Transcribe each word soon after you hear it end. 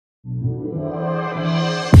Yummy,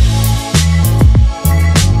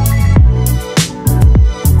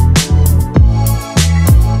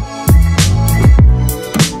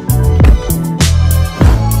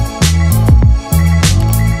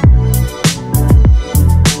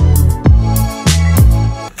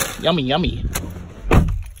 yummy.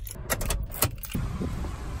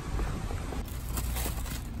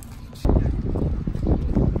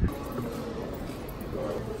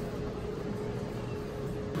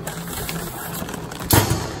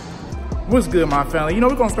 What's good, my family? You know,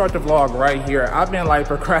 we're gonna start the vlog right here. I've been like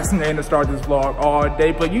procrastinating to start this vlog all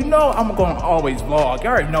day, but you know I'm gonna always vlog. You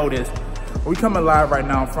already know this. We coming live right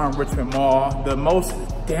now from Richmond Mall, the most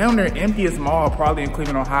damn near emptiest mall probably in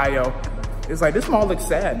Cleveland, Ohio. It's like, this mall looks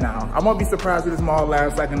sad now. I won't be surprised if this mall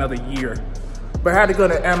lasts like another year. But I had to go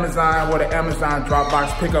to Amazon or the Amazon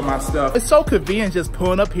Dropbox, pick up my stuff. It's so convenient just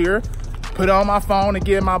pulling up here, put it on my phone and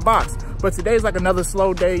get in my box. But today's like another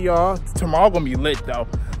slow day, y'all. Tomorrow gonna be lit though.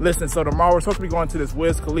 Listen, so tomorrow we're supposed to be going to this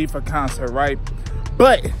Wiz Khalifa concert, right?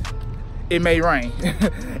 But it may rain.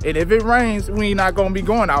 And if it rains, we not gonna be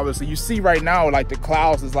going, obviously. You see right now, like the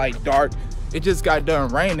clouds is like dark. It just got done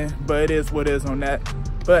raining, but it is what it is on that.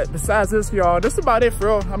 But besides this, y'all, that's about it for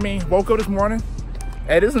real. I mean, woke up this morning,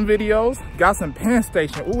 edited some videos, got some Penn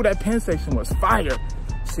Station. Ooh, that Penn Station was fire.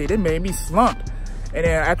 Shit, it made me slump. And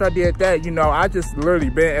then after I did that, you know, I just literally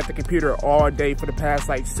been at the computer all day for the past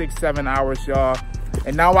like 6-7 hours, y'all.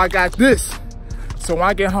 And now I got this. So when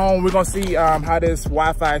I get home, we're gonna see how this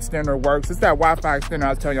Wi-Fi extender works. It's that Wi-Fi extender I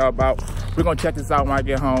was telling y'all about. We're gonna check this out when I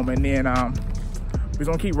get home. And then we're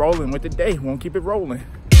gonna keep rolling with the day. We're gonna keep it rolling.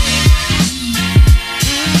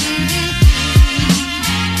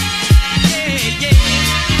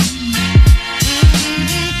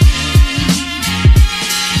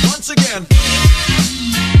 Once again.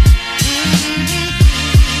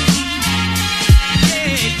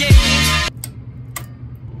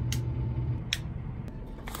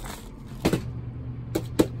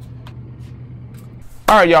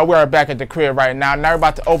 All right, y'all, we're back at the crib right now. Now we're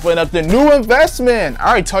about to open up the new investment. I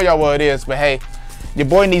already told y'all what it is, but hey, your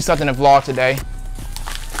boy needs something to vlog today.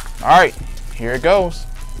 All right, here it goes.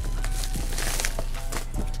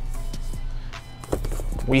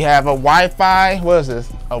 We have a Wi-Fi, what is this?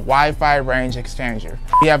 A Wi-Fi range exchanger.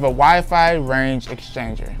 We have a Wi-Fi range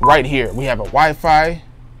exchanger. Right here, we have a Wi-Fi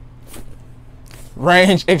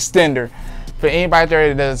range extender. For anybody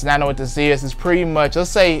there that does not know what this is, it's pretty much,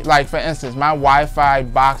 let's say, like for instance, my Wi-Fi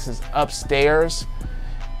box is upstairs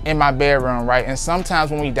in my bedroom, right? And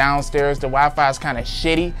sometimes when we downstairs, the Wi-Fi is kind of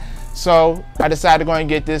shitty. So I decided to go and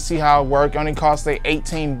get this, see how it works. It only costs like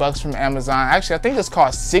 18 bucks from Amazon. Actually, I think this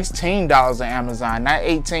costs $16 on Amazon, not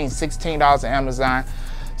 18, $16 on Amazon.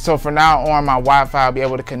 So for now on, my Wi-Fi will be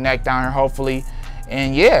able to connect down here, hopefully.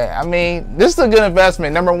 And yeah, I mean, this is a good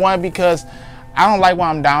investment. Number one, because I don't like when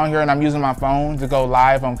I'm down here and I'm using my phone to go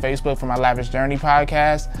live on Facebook for my Lavish Journey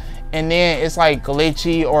podcast. And then it's like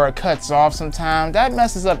glitchy or it cuts off sometimes. That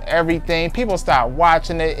messes up everything. People stop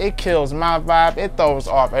watching it. It kills my vibe. It throws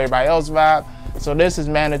off everybody else's vibe. So this is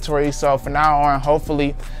mandatory. So from now on,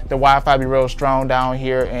 hopefully the Wi-Fi be real strong down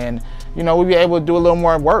here and, you know, we'll be able to do a little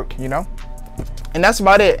more work, you know. And that's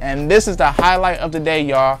about it. And this is the highlight of the day,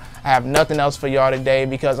 y'all. I have nothing else for y'all today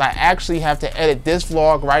because I actually have to edit this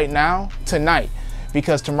vlog right now, tonight,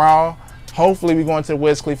 because tomorrow, hopefully we're going to the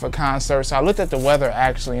Wiz Khalifa concert. So I looked at the weather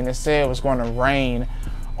actually, and it said it was going to rain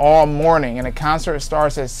all morning. And the concert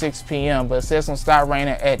starts at 6 p.m., but it says it's going to start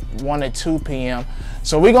raining at 1 or 2 p.m.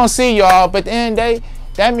 So we're going to see, y'all. But at the end of the day,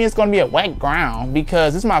 that means it's going to be a wet ground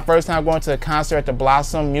because this is my first time going to a concert at the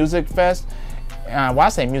Blossom Music Fest. Well, I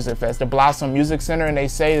say Music Fest, the Blossom Music Center, and they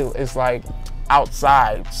say it's like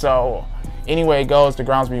outside. So anyway it goes, the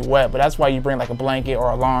ground's be wet, but that's why you bring like a blanket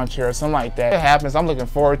or a lawn chair or something like that. If it happens, I'm looking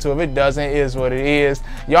forward to it. If it doesn't, it is what it is.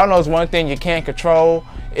 Y'all know it's one thing you can't control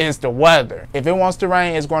is the weather. If it wants to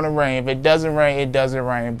rain, it's going to rain. If it doesn't rain, it doesn't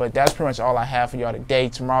rain. But that's pretty much all I have for y'all today.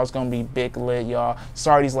 Tomorrow's going to be big lit, y'all.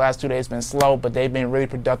 Sorry these last 2 days been slow, but they've been really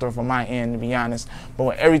productive on my end, to be honest. But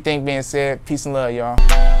with everything being said, peace and love, y'all.